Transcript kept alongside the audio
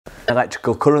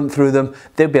electrical current through them,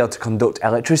 they'll be able to conduct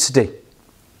electricity.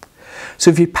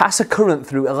 So if you pass a current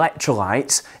through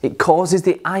electrolytes, it causes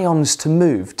the ions to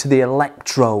move to the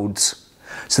electrodes.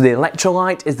 So the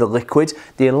electrolyte is the liquid,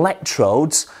 the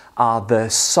electrodes are the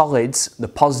solids, the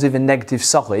positive and negative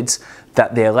solids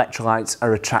that the electrolytes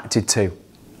are attracted to.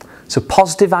 So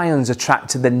positive ions attract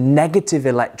to the negative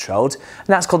electrode, and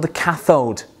that's called the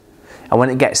cathode. And when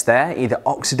it gets there, either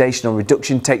oxidation or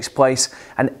reduction takes place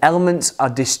and elements are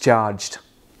discharged.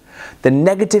 The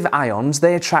negative ions,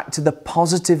 they attract to the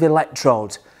positive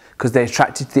electrode because they're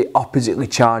attracted to the oppositely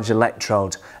charged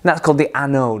electrode, and that's called the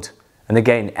anode. And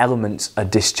again, elements are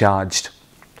discharged.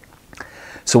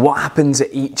 So what happens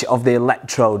at each of the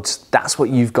electrodes? That's what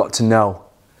you've got to know.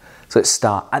 So let's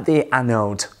start at the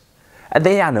anode. At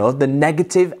the anode, the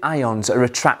negative ions are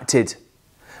attracted.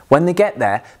 When they get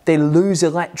there, they lose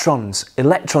electrons.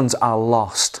 Electrons are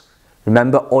lost.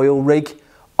 Remember oil rig?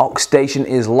 Oxidation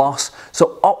is loss.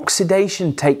 So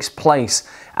oxidation takes place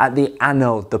at the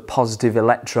anode, the positive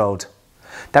electrode.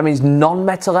 That means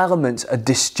non-metal elements are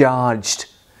discharged.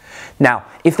 Now,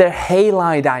 if there are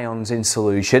halide ions in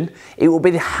solution, it will be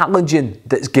the halogen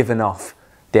that's given off,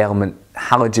 the element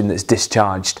halogen that's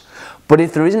discharged. But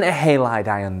if there isn't a halide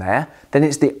ion there, then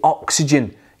it's the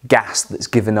oxygen gas that's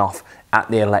given off at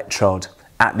the electrode,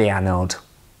 at the anode.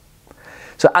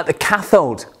 So at the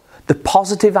cathode, the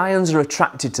positive ions are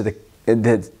attracted to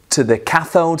the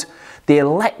cathode. The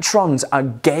electrons are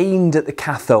gained at the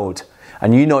cathode.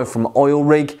 And you know from oil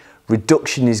rig,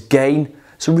 reduction is gain.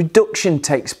 So reduction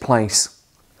takes place.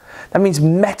 That means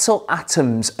metal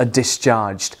atoms are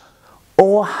discharged,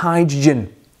 or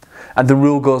hydrogen. And the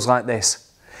rule goes like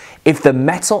this. If the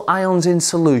metal ions in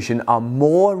solution are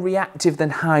more reactive than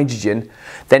hydrogen,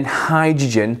 then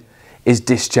hydrogen is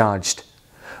discharged.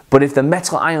 But if the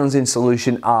metal ions in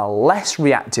solution are less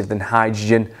reactive than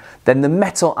hydrogen, then the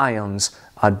metal ions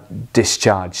are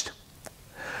discharged.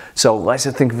 So let's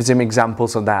think of some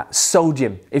examples of that.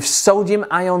 Sodium. If sodium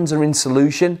ions are in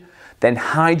solution, then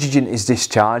hydrogen is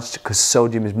discharged because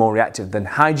sodium is more reactive than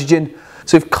hydrogen.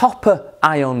 So if copper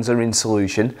ions are in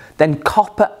solution, then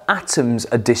copper atoms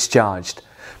are discharged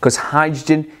because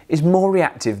hydrogen is more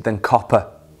reactive than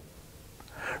copper.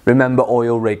 Remember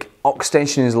oil rig.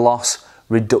 Oxidation is loss,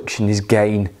 reduction is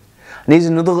gain. And here's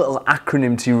another little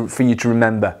acronym for you to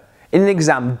remember. In an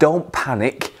exam, don't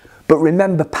panic, but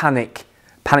remember panic.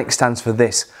 Panic stands for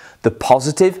this. The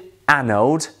positive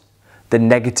anode, the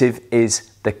negative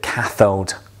is the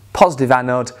cathode. Positive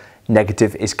anode,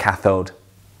 negative is cathode.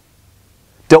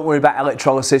 Don't worry about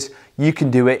electrolysis, you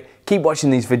can do it. Keep watching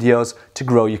these videos to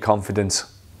grow your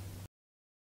confidence.